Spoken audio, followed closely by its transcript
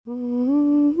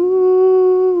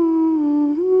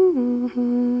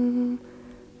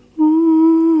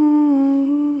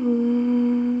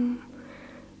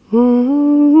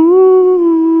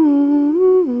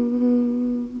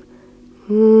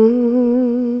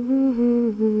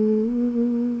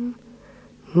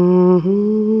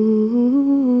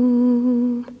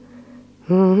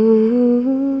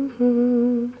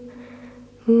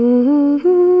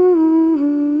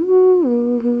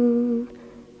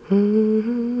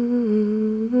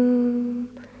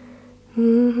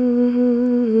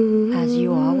As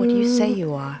you are what you say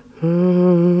you are.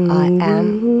 I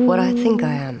am what I think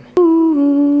I am.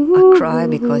 I cry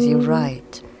because you're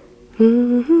right.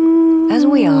 As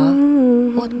we are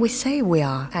what we say we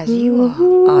are. As you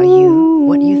are you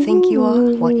what you think you are,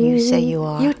 what you say you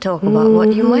are. You talk about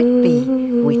what you might be.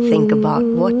 We think about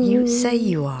what you say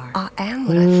you are. I am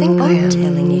what I think I am.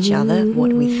 Telling each other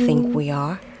what we think we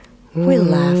are. We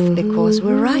laugh because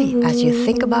we're right. As you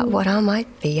think about what I might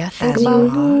be, I think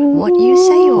about what you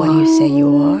say you are. What you say you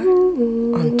are.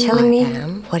 On telling me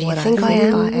what you think I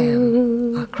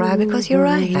am. I cry because you're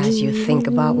right. As you think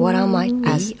about what I might be,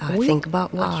 I think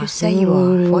about what you say you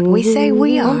are. What we say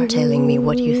we are. On telling me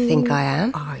what you think I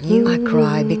am. Are you? I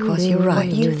cry because you're right.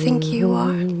 What you think you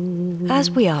are.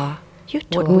 As we are. You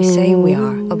talk what we say we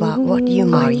are about what you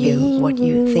might be, what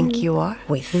you think you are.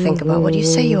 We think about what you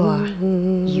say you are.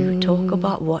 You talk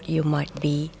about what you might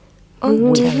be.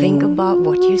 We think about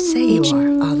what you say you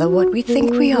are. Other what we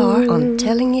think we are. On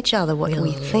telling each other what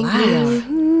we think we are.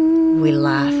 We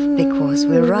laugh because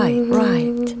we're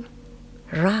right.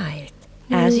 Right.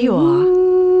 As you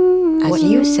are. As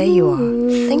you say you are.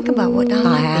 Think about what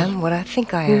I am, what I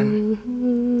think I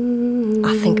am.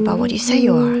 I think about what you say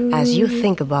you are. As you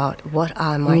think about what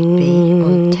I might be.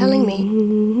 On telling me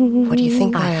what you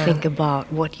think I am. I think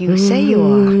about what you say you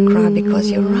are. I cry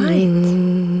because you're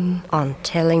right. On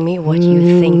telling me what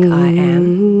you think I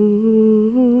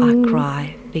am. I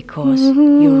cry because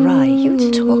you're right.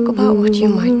 You talk about what you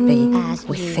might be. As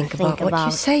we you think about what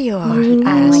you say you are. what you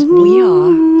As might we be.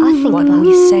 are I think what about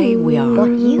we say we are. what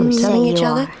you On say telling each you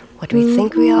other are. what we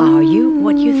think we are. Are you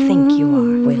what you think you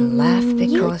are? We laugh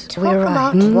because we're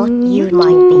right. Talk about what you talk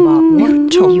might be. about what You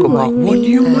talk you about might what be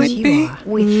you as might you be. are.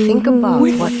 We think about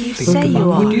We what you think say you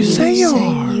about are. what you say you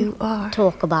are. You are.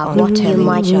 Talk about On what you telling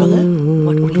might each other be.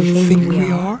 what we think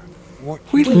we are.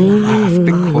 We laugh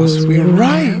because we're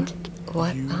right.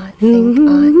 What I think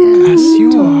I am. As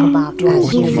you Talk are, about As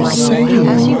what you you think might say be. you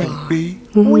as you might are. be.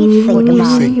 We think you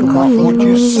about think what about what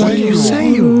you say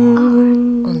you you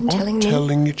are. On telling me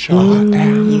Telling each other you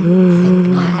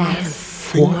think I am.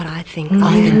 think What I think I am.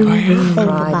 I am. think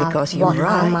Cry about because you're what I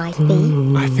right. might be.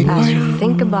 I think As I you am.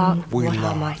 think about We what I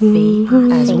laugh. might be.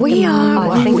 As think we about are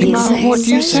what what Think you about say what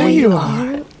you say we you are.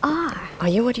 You are. Are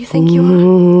you what you think you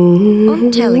are?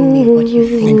 On telling me what you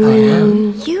think I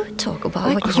am. You talk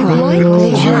about what you cry might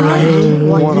because be. you're right.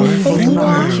 What What you I think think you I are.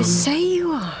 What you am. say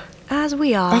you are. As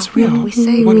we are As we what are, we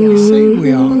say what we we are. say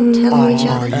we are. On telling each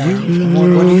Are other you what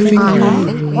what do you think I you am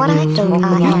are? what I think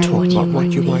I You am. talk about what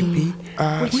you might be.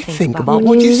 We We think think about about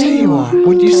what you say you are.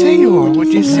 What you say you are. What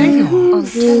you say you are. On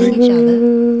telling each other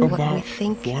what we About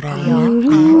think what we I are. might be.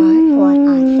 Right? What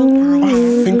I think I I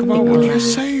am. think about what you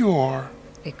Because- say you are.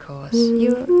 Because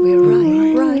we're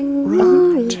right.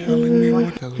 Right. Telling me what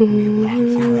you think I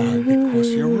am. Because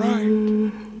you're right.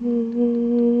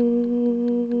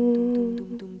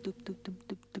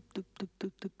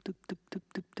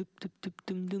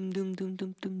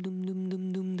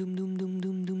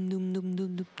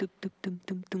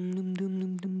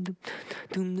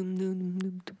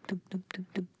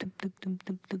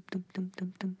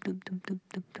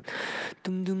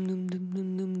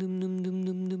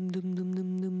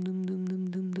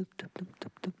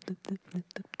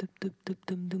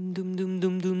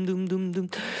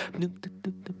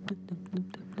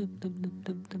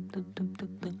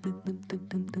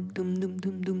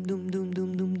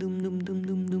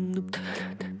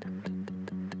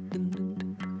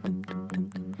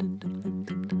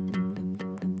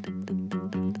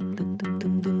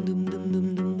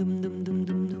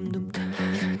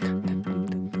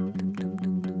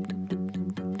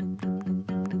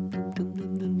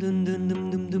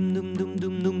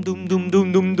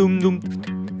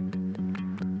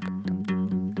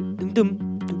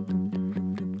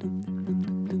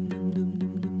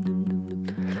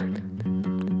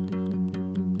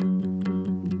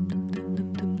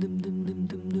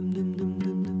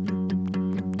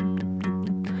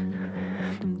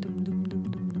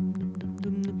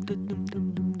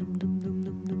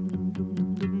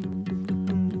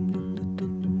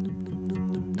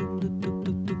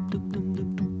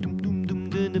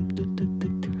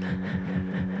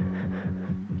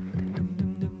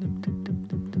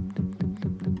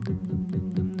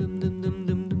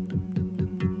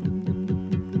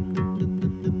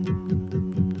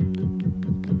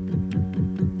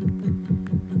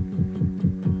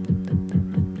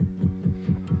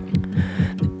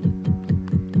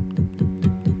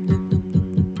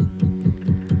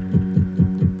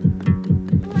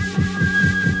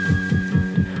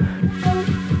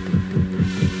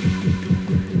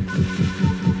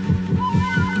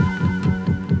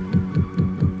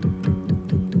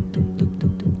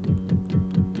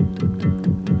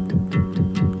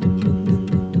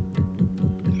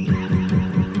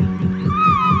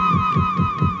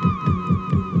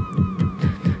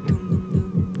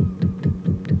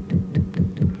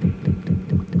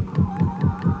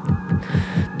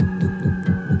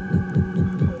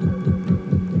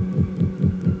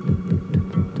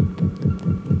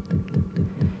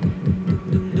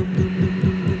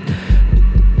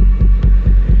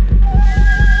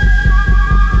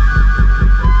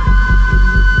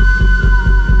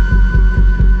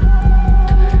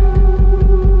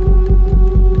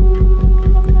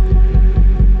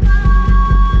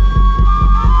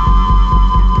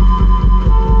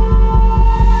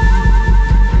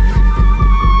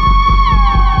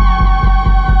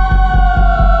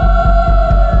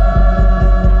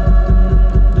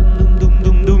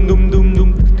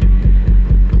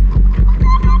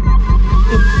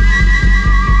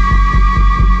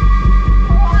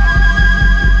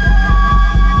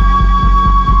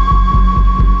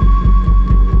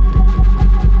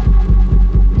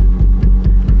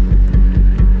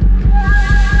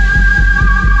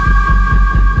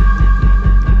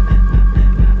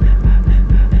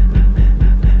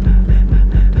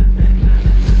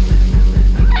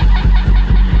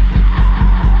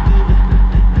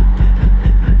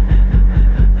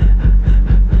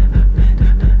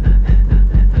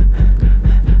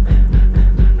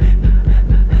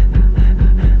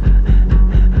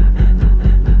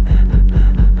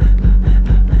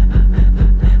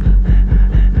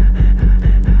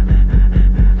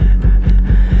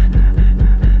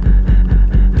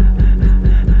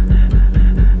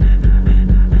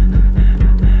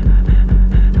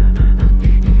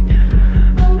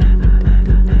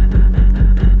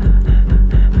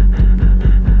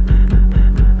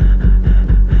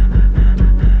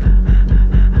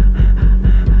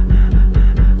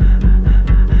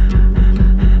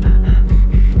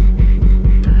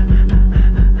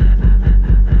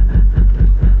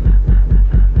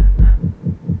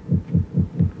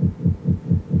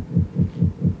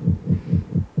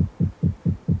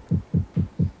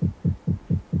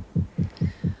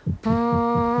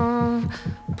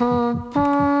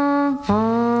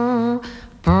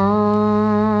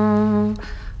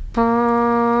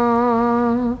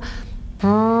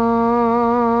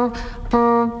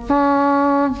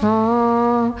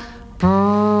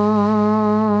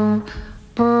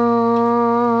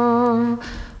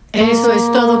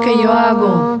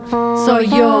 hago. Soy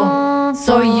yo,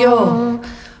 soy yo.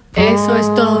 Eso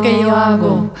es todo que yo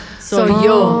hago. Soy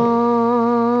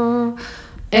yo.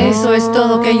 Eso es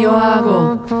todo que yo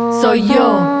hago. Soy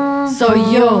yo,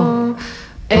 soy yo.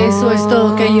 Eso es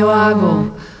todo que yo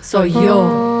hago. Soy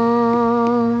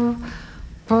yo.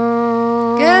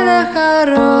 Que dejar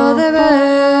de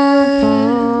ver,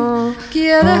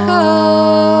 que dejar,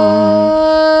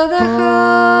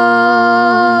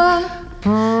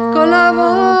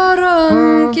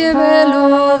 colaboran, que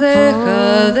velo,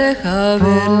 deja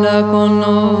verla con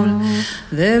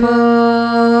de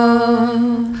va.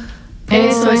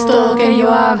 Eso es todo que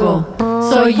yo hago.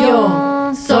 Soy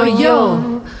yo, soy yo.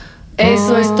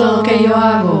 Eso es todo que yo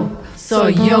hago.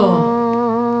 Soy yo.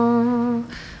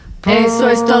 Eso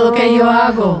es todo que yo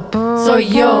hago. Soy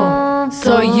yo,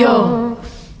 soy yo.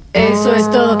 Eso es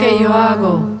todo que yo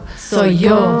hago. Soy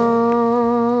yo.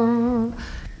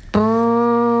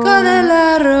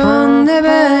 Codelar de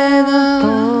veda,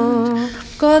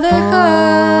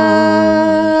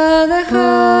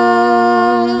 deja,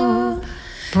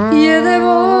 y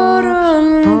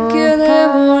devoran, que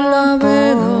debo la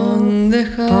vedon,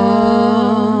 deja.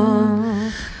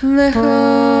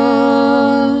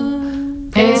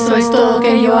 Eso es todo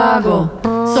que yo hago.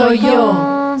 Soy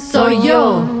yo, soy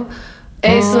yo.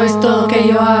 Eso es todo que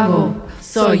yo hago.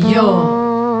 Soy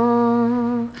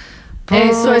yo.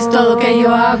 Eso es todo que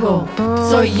yo hago.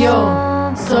 Soy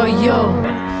yo, soy yo.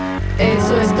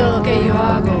 Eso es todo que yo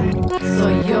hago.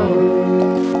 Soy yo.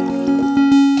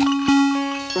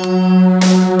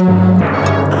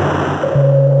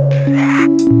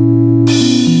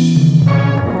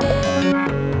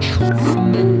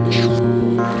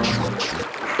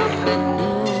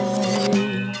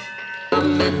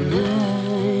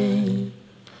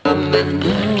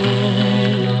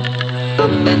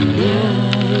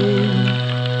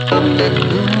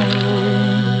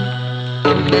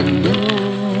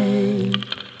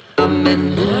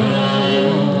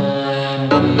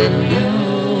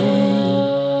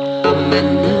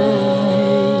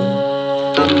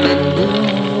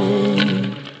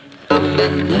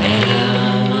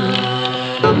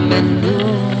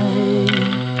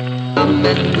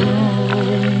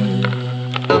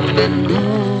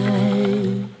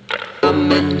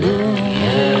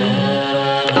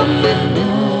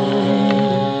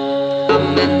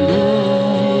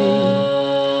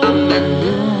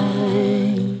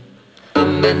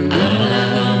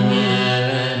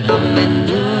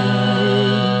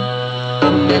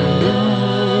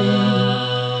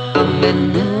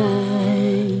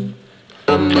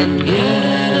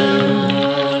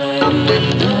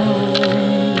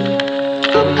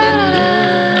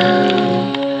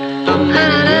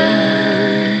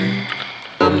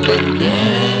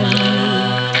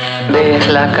 ¿Ves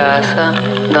la casa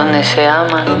donde se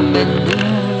aman?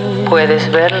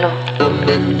 ¿Puedes verlo?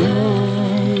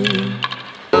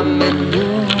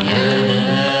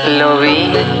 Lo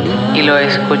vi y lo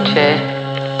escuché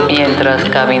mientras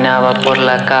caminaba por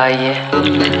la calle.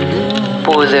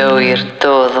 Pude oír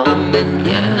todo.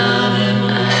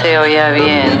 Se oía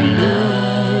bien.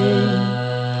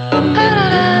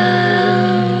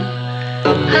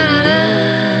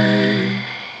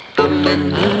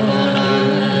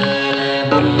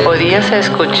 Podías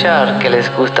escuchar que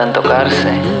les gustan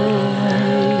tocarse.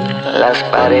 Las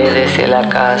paredes de la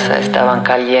casa estaban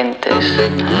calientes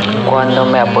cuando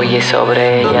me apoyé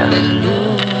sobre ellas.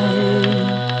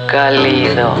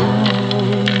 Cálido,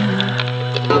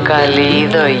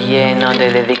 cálido y lleno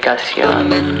de dedicación.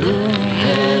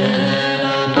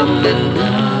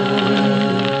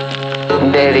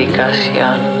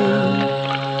 Dedicación.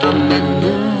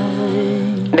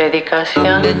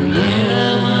 Dedicación.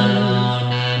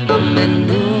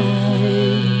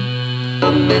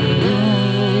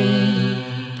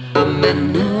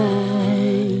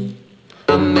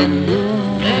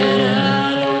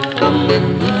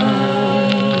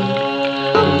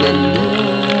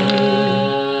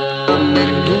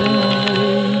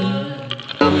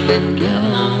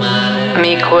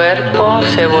 Mi cuerpo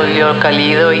se volvió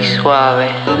cálido y suave.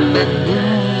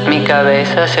 Mi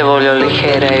cabeza se volvió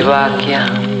ligera y vacía.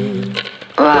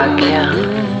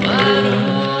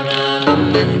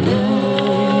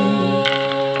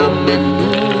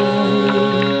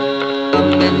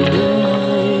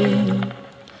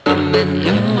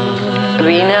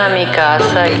 Vine a mi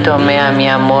casa y tomé a mi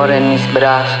amor en mis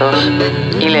brazos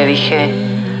y le dije: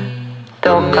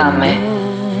 tócame,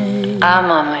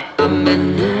 ámame,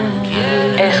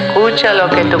 escucha lo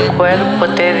que tu cuerpo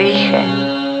te dije.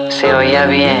 Se oía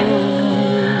bien.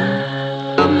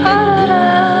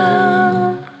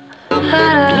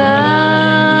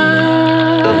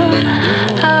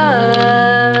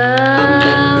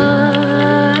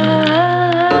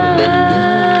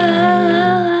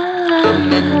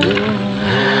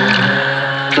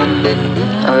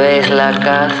 ¿Ves la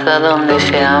casa donde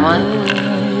se aman?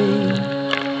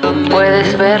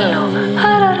 Puedes verlo.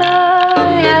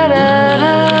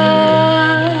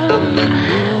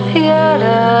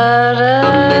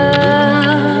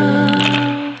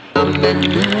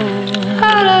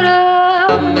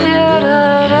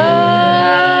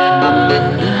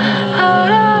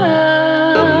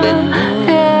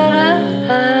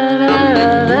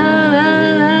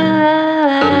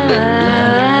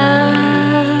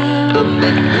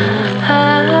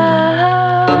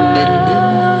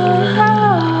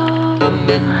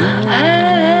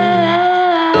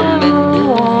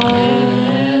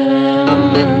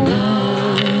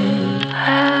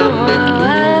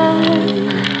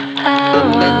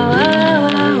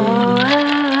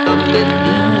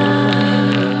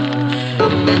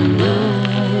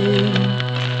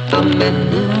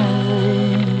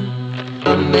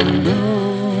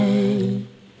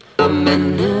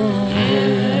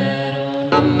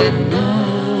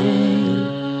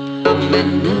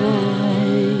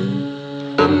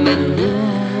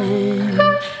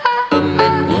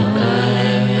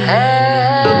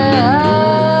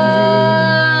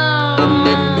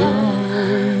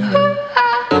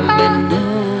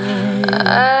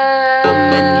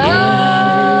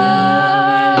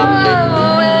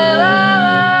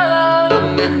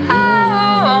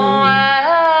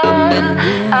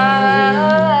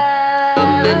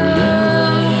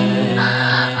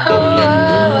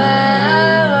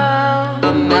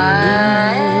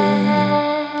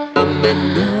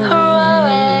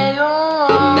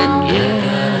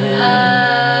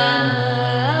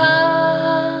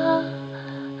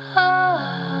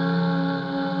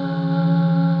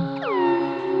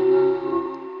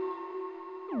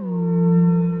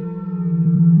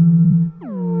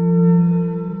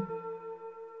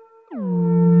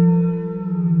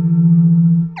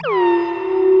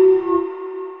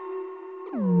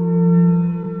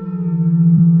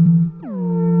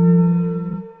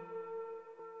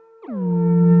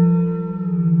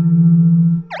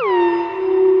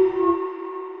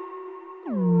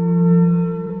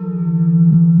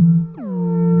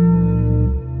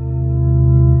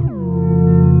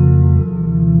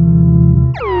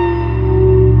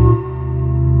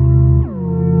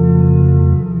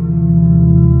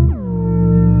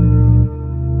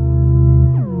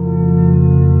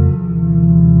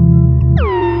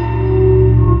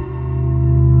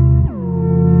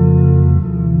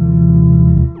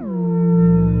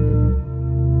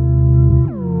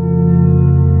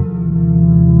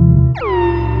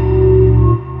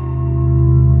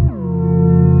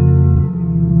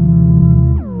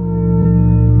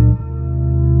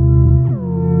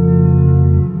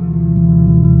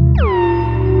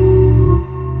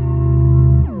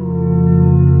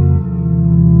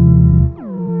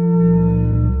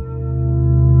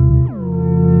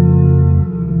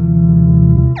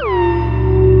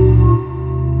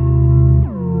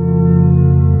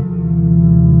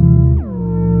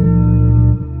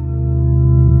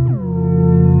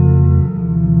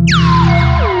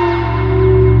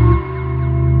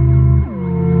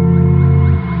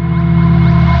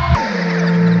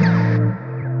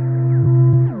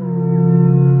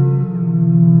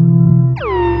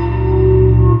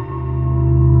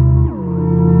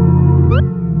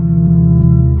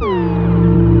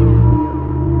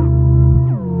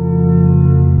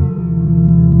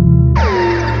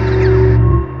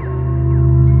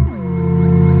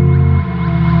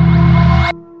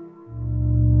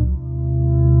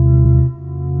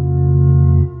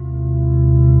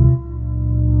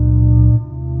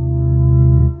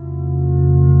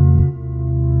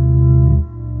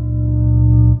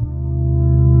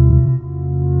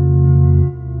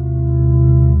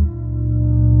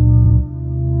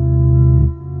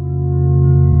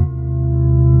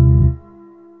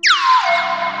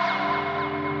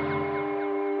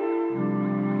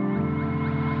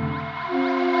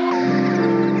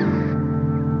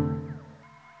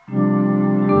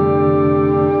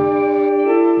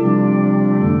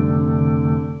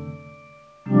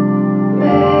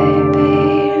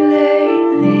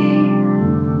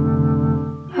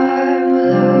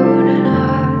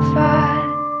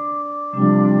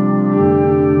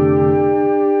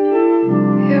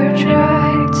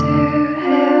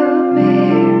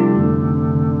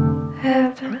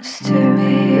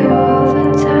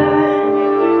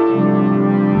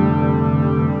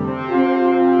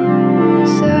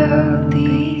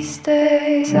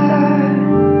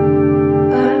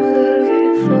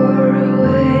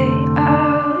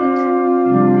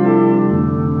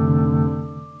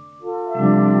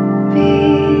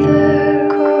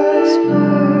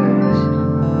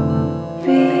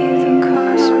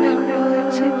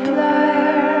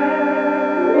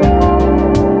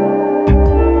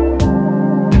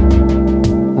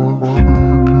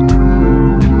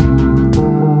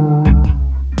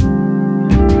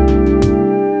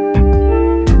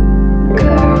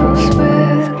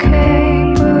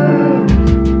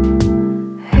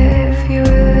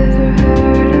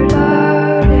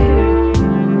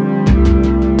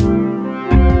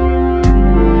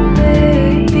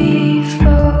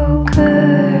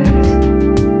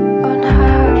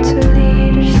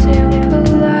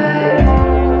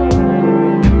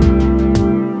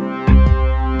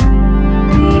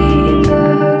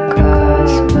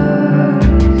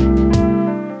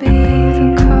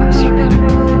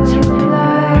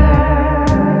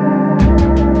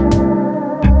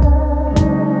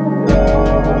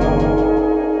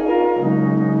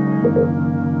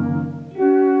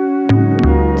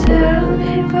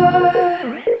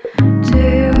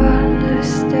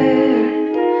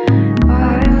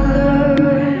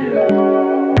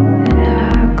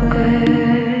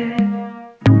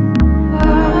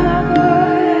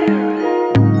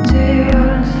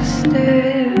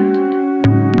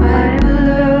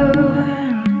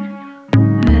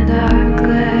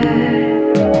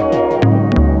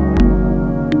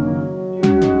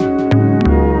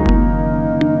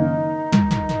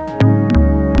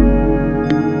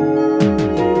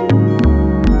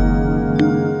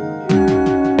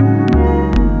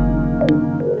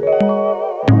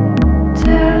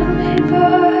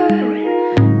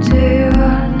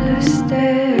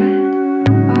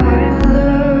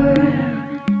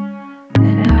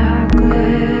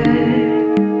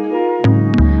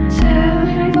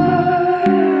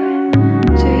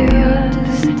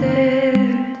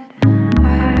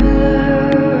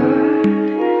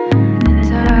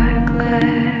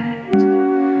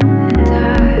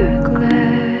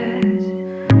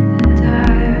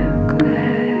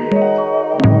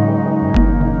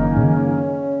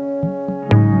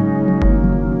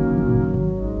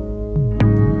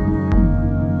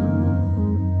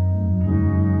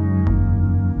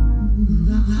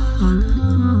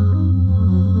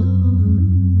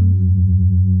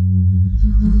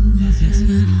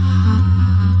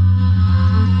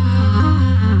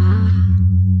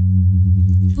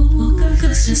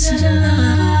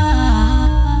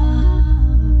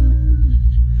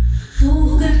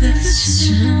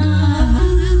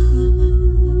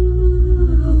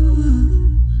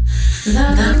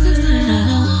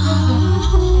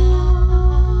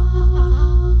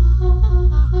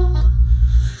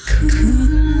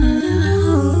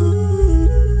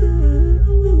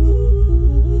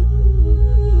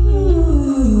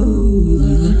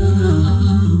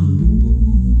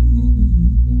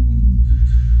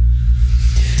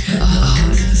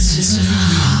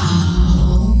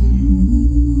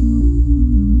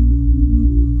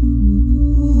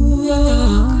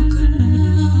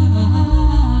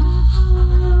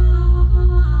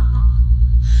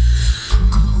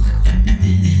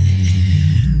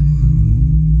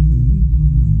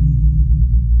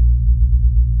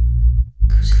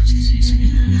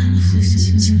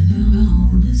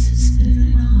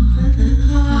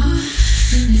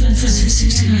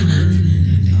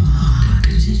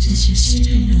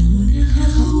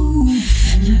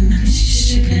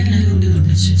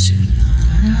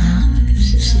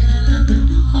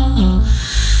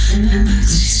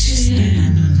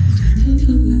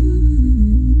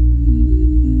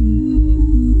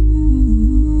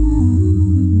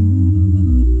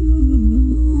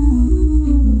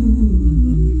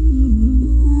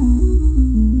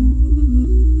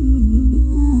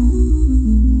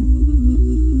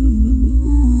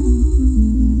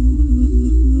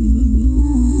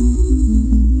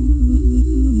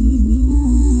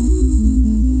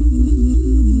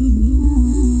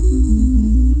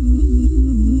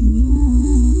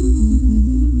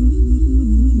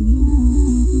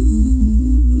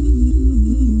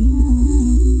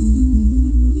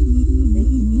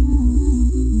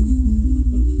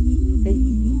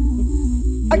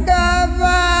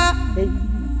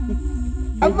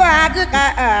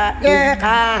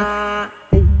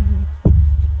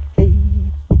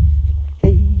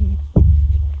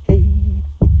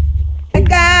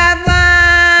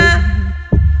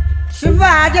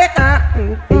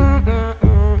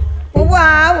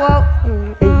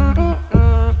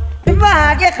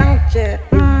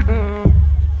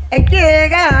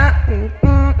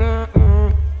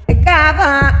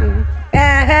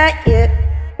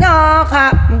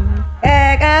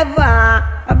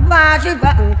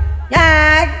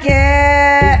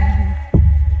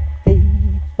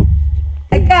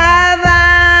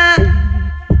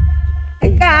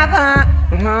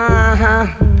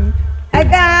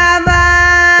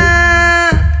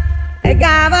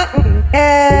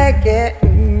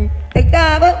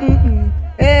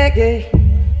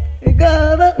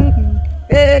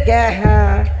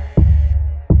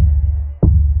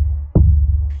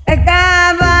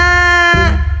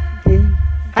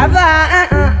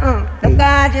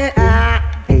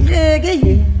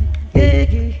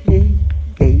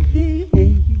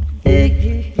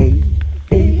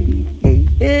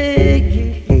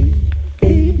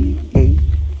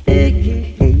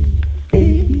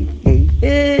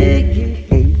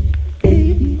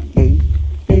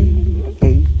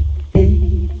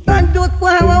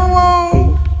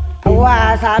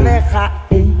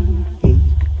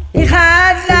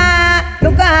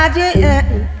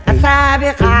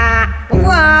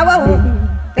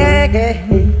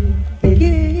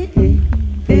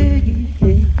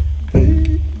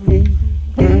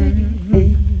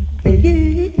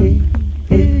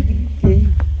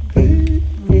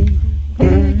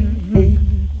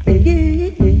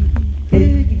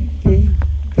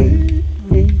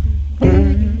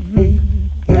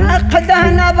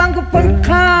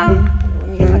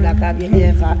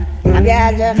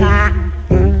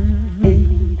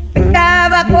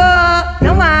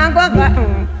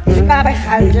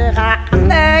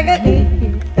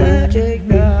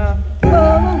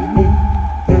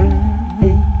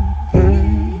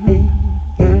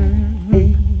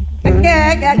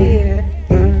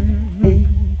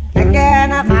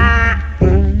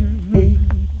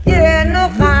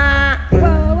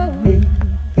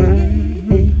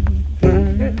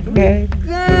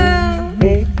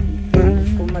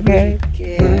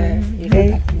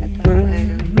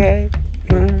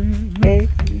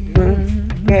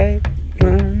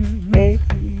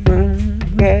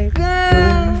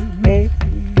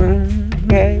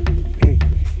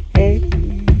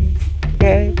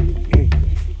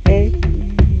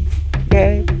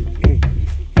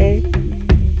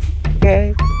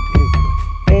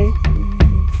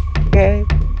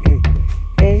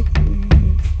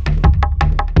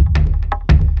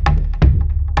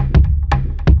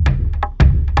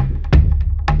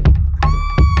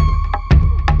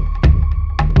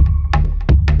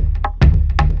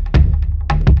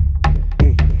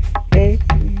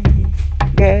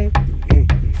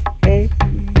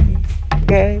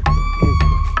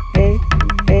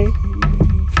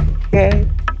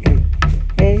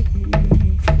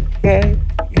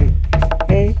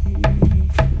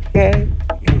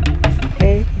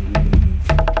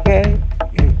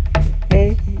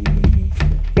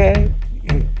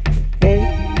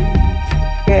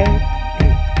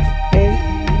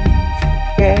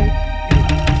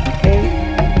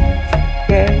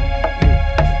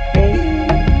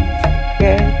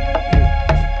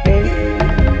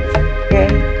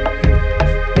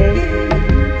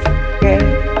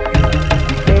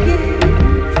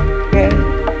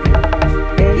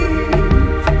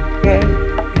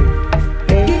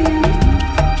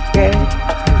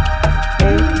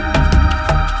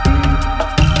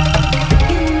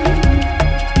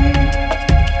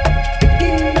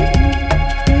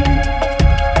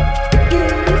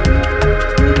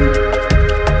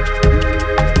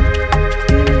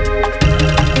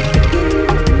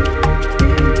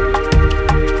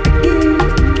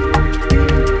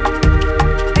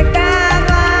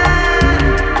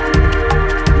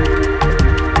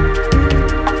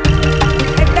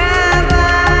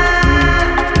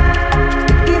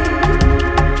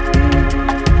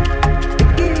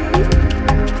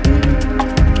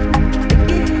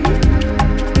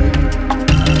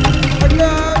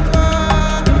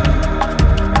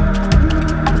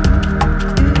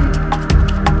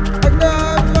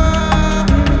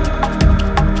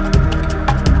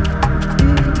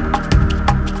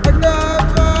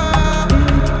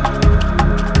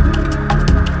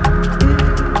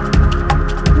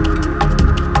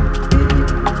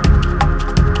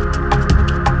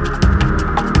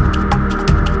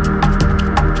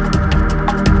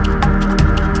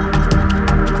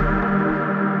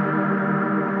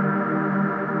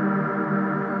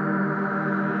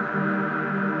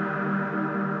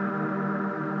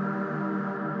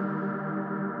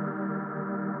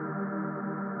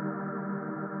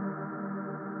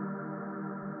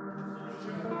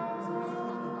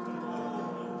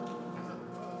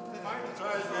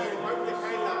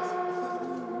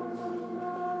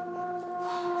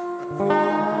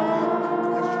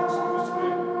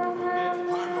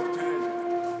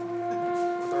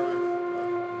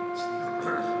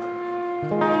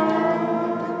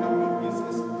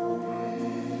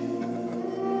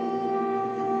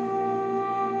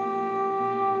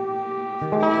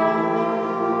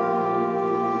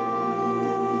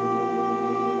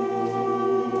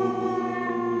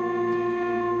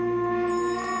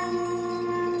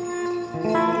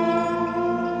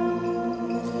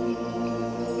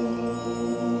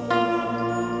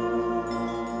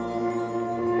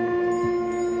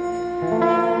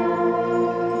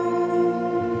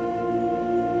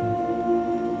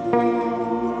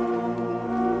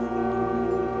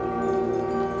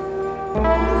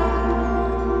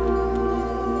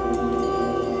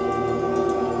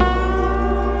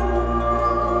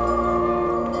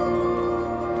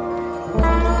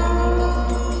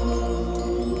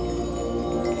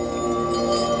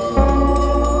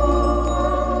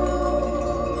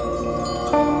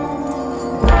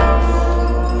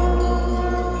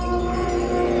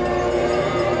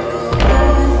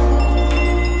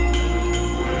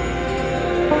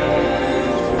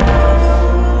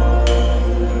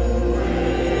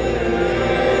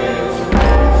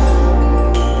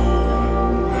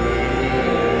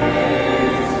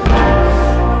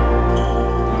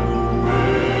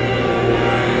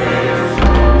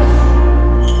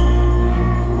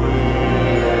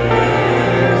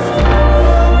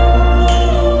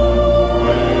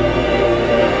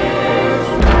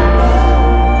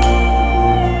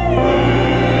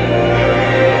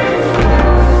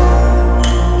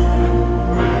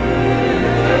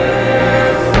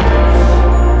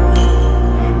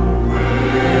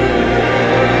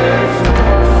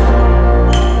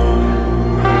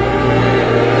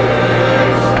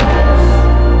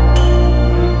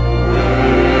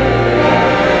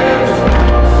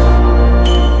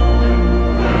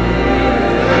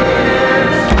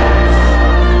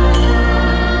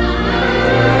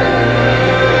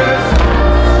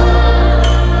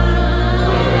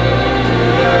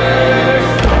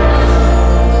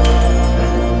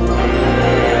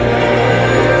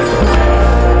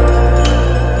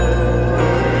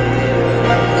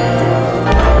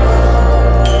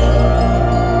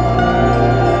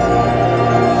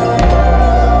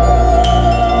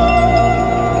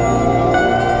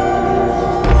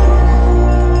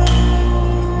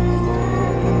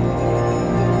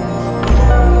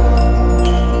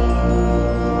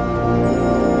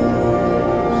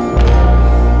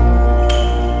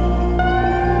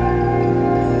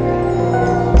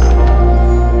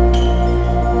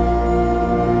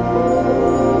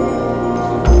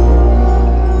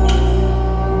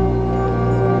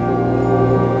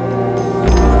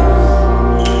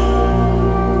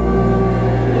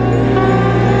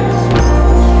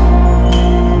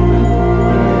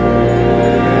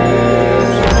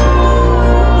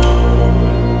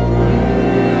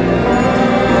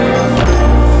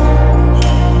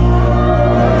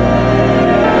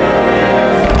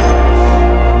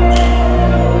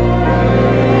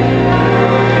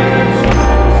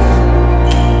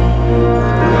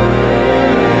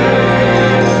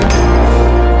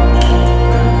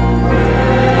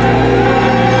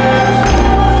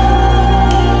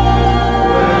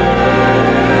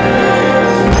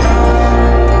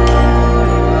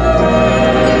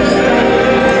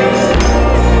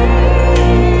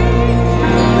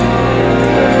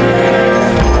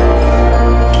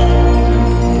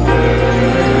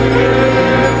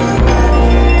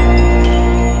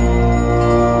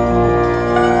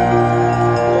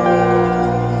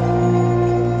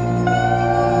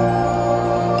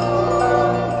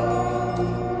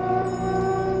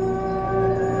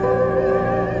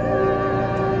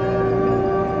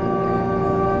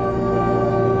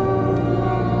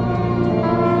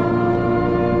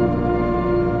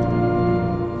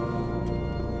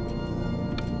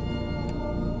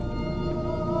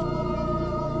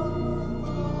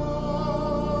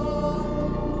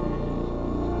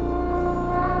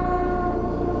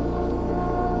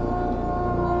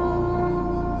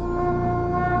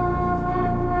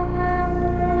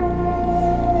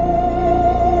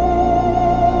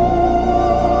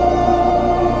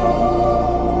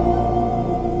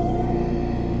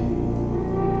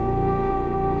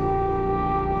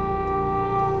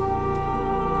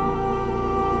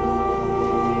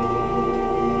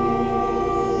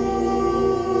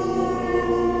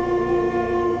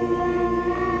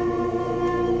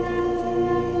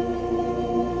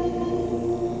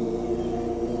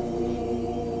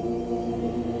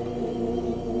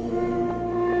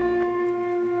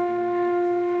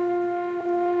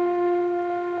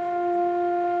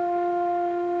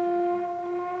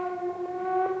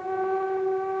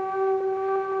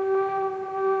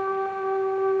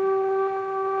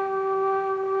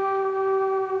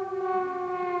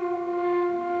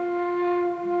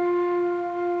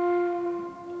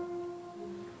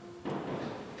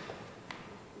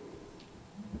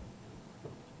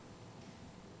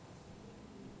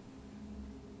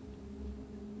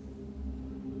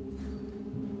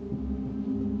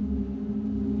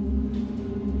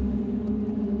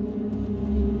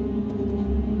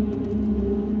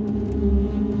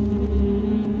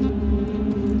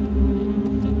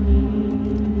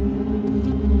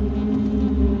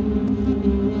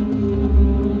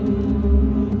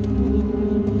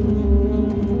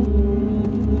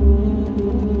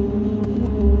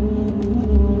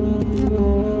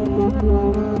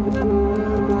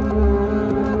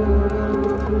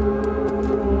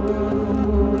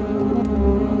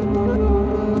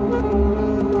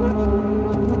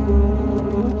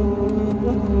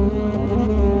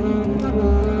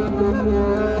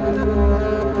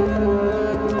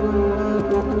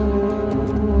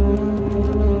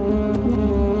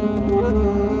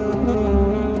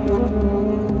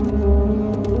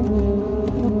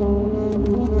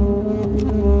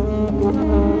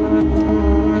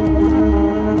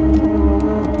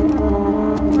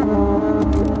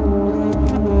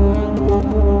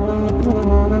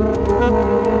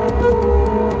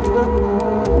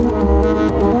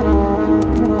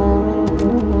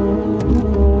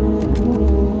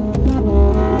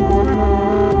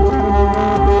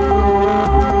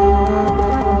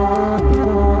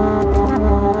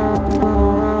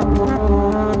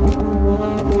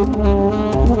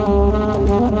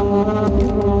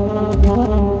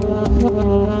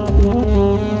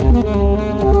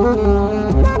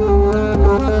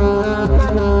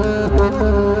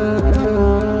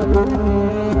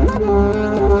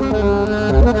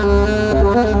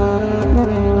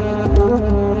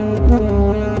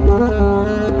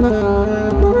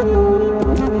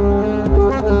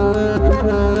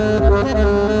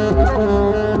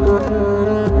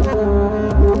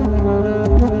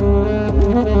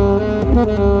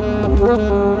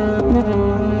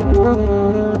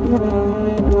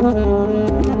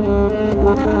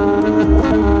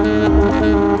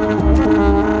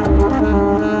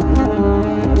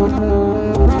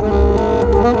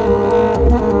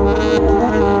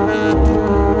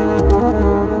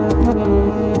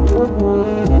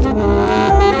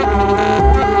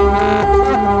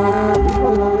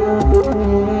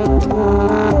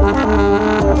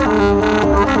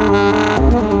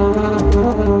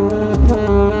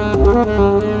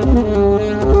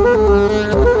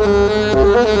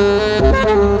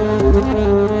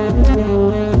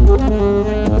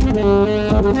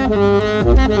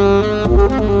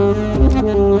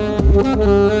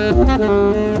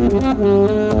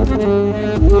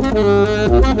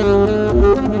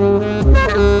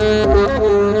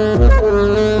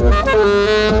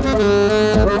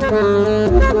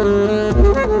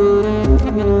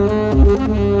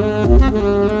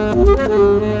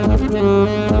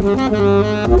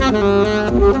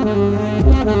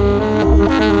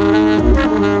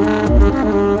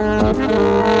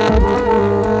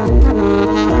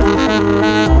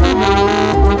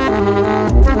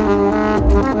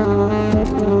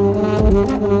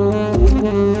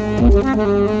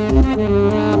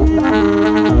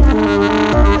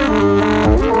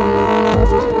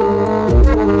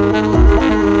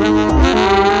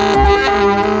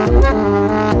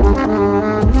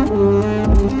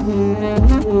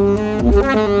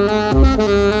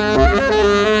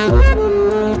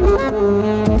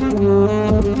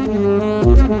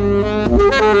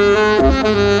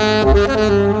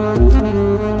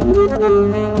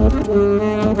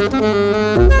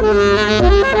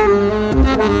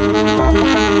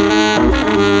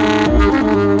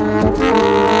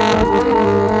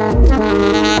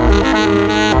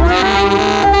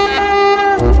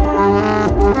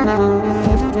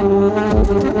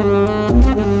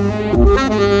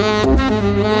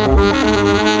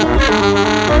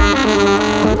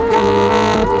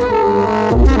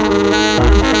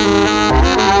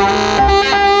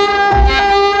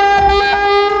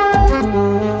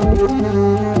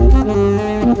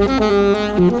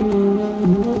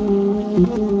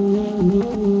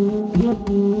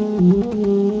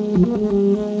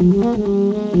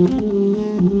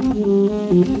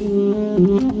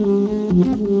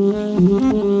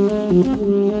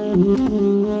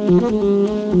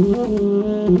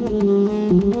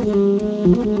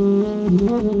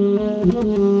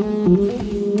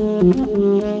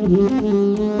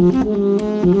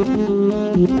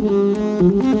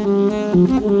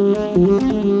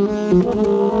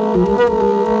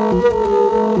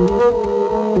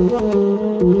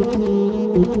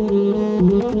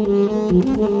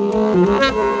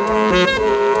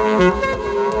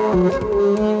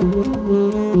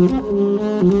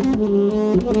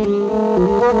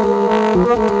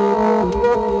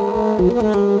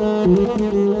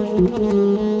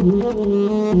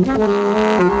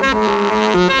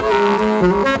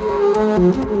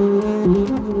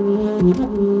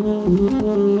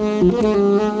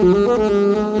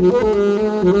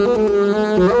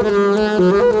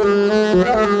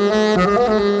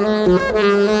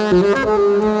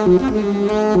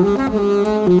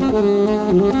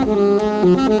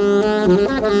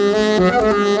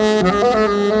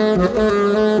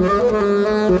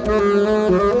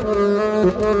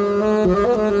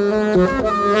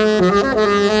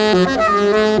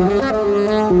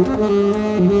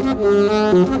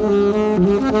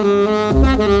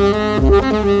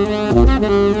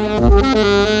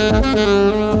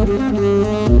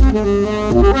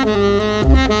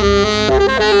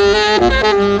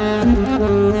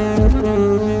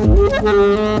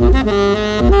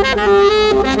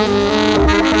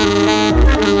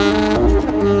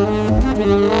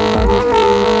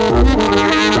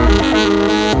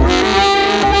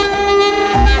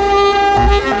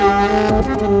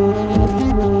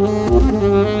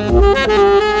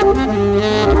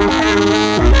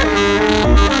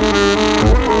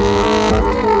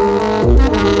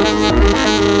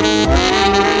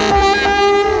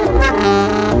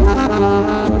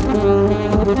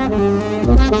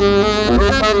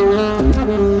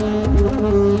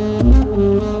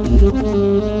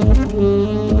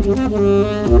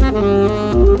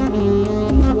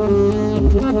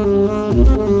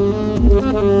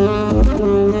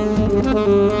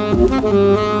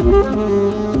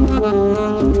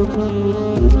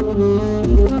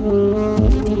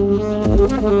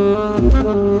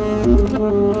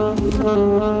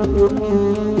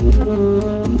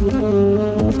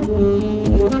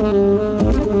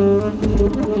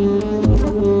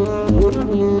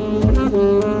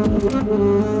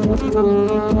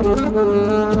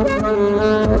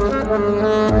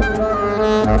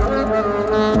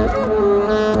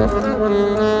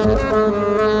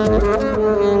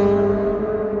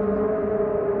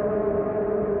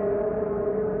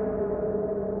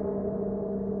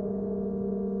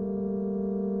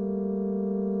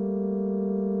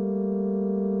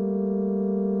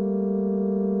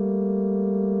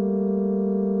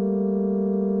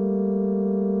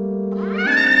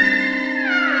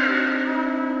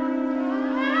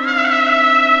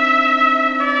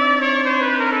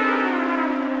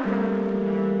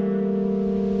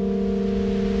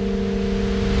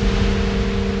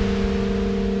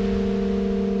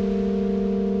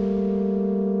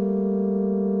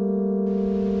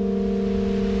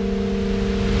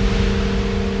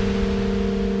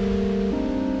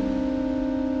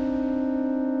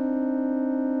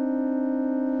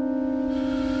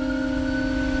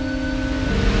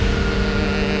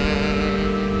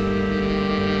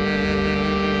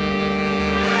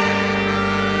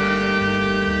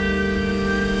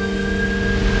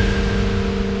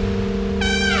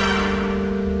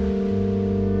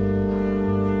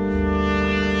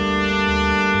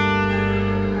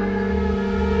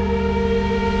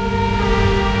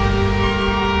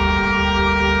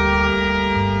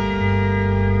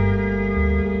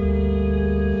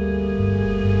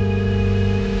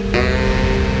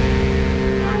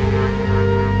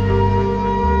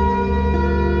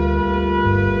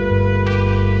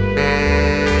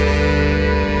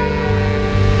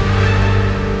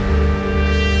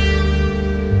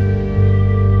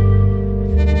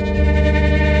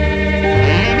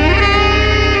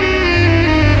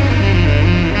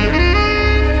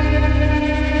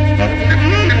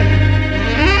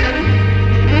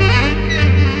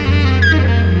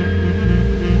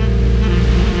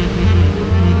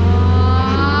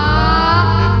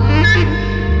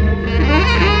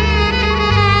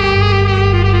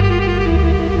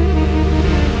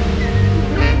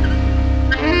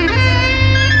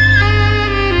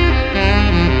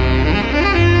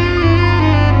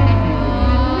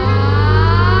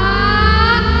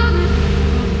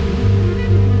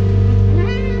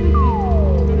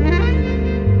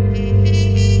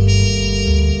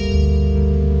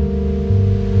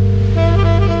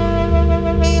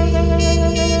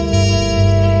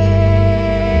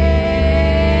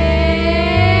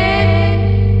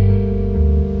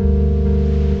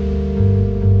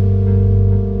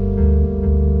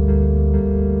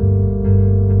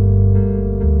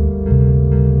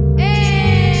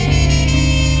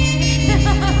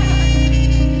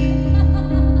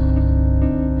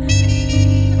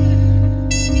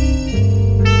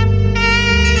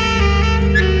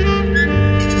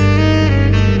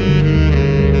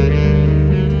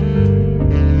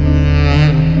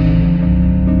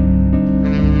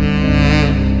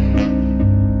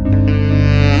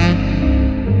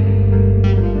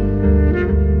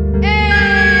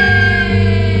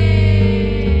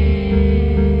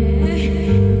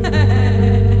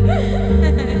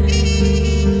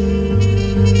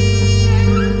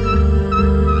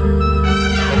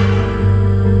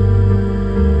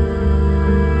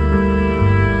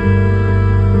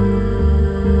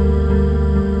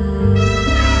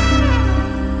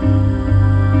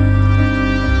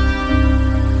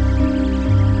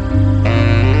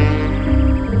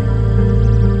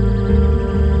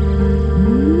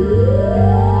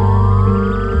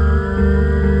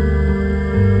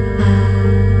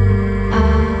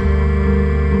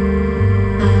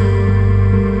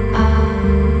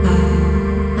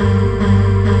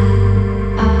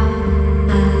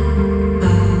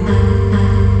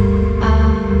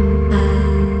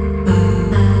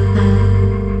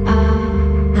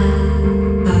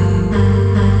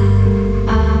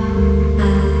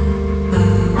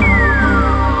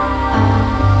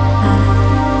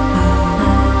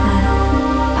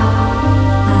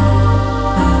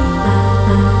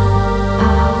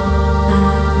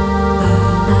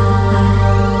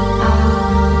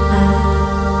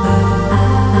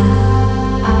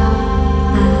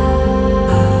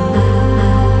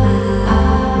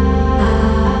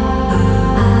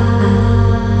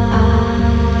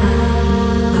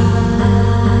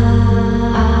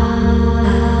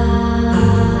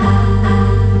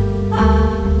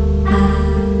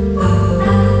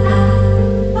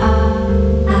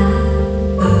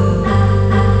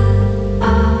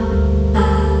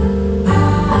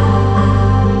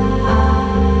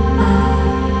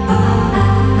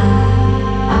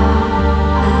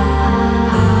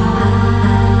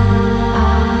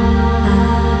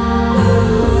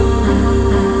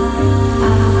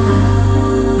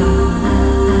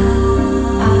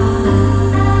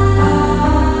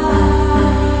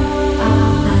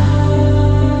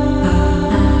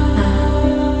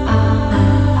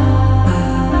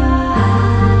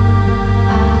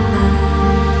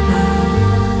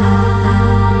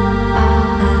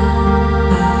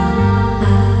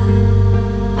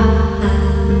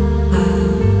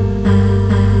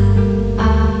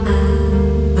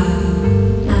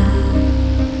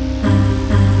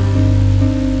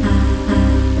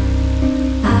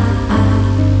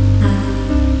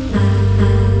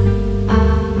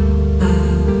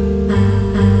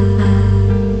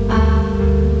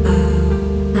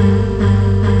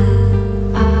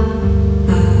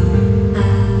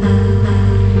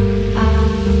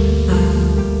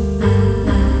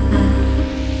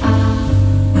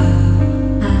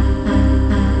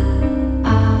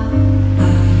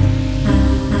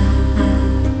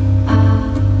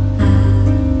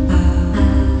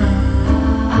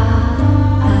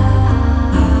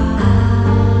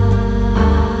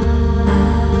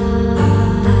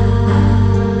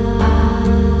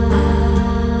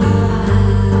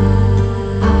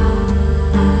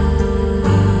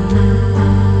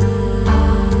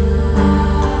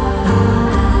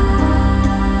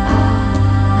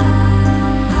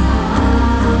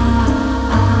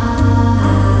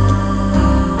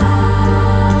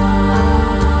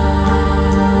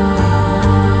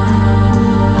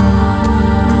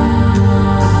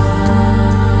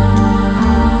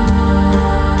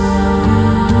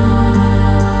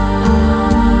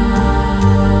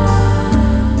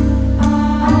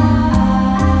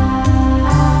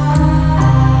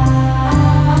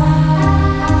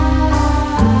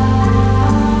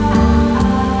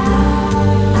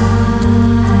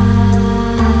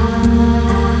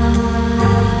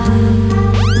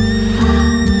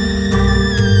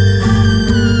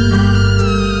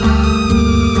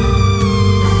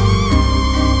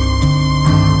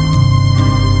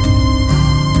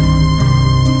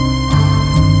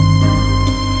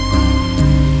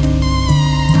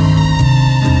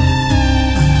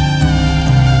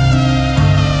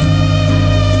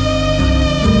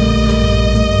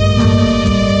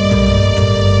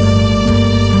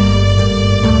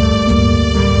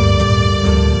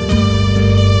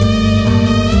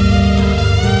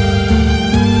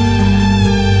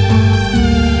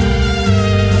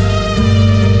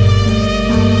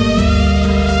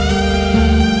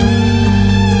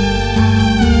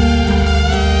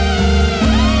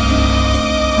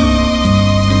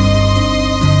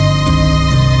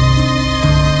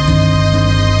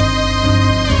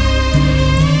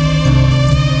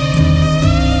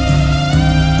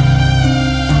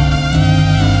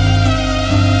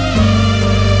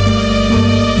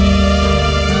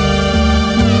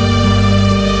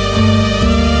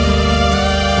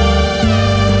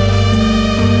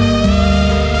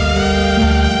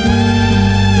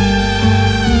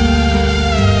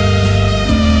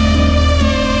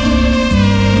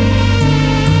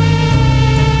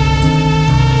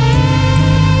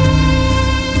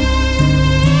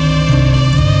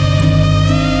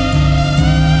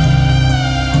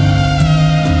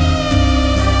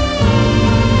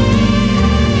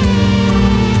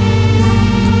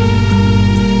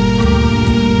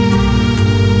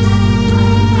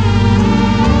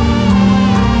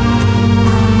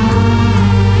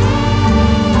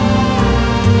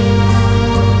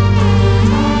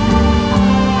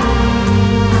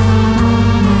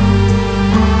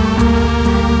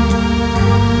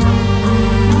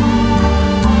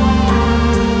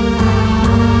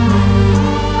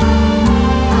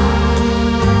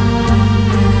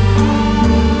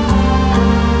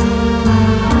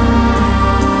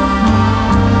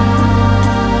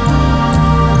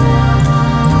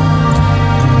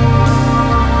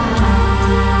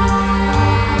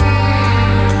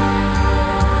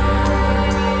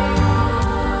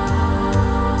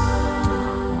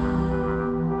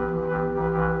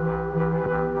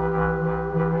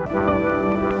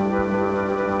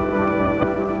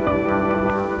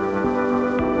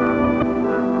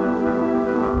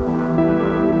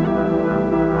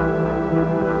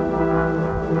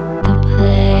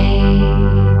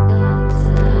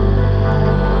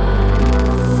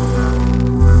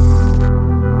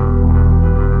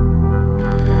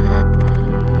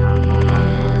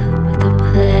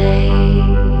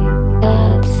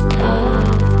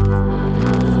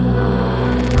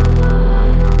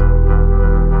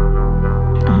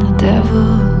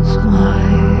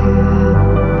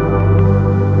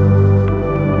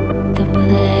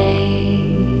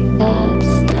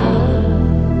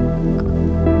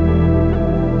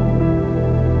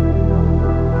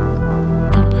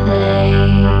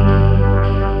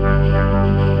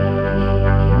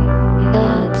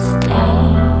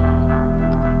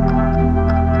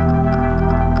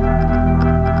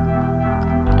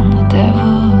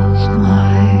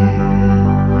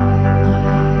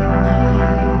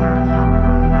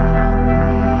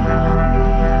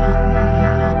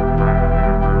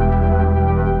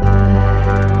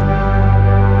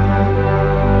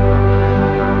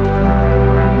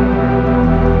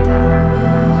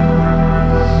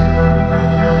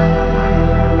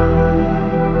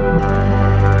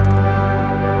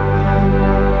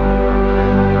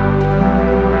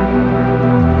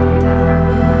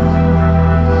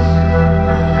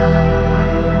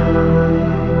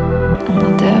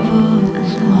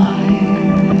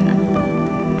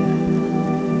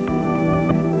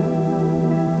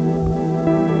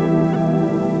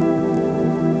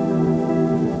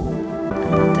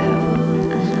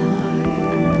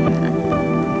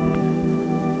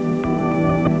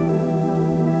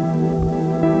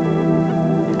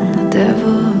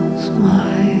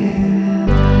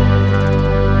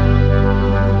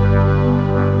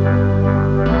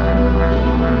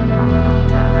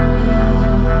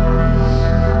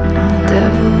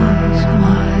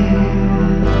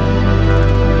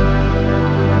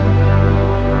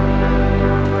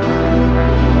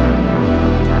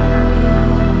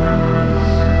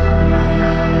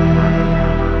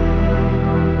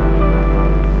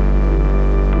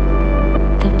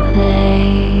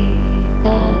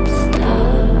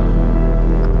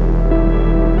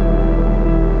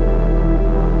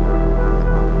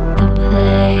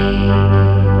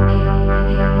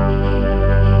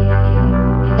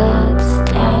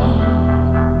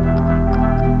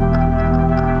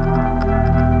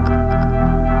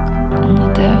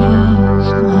 devil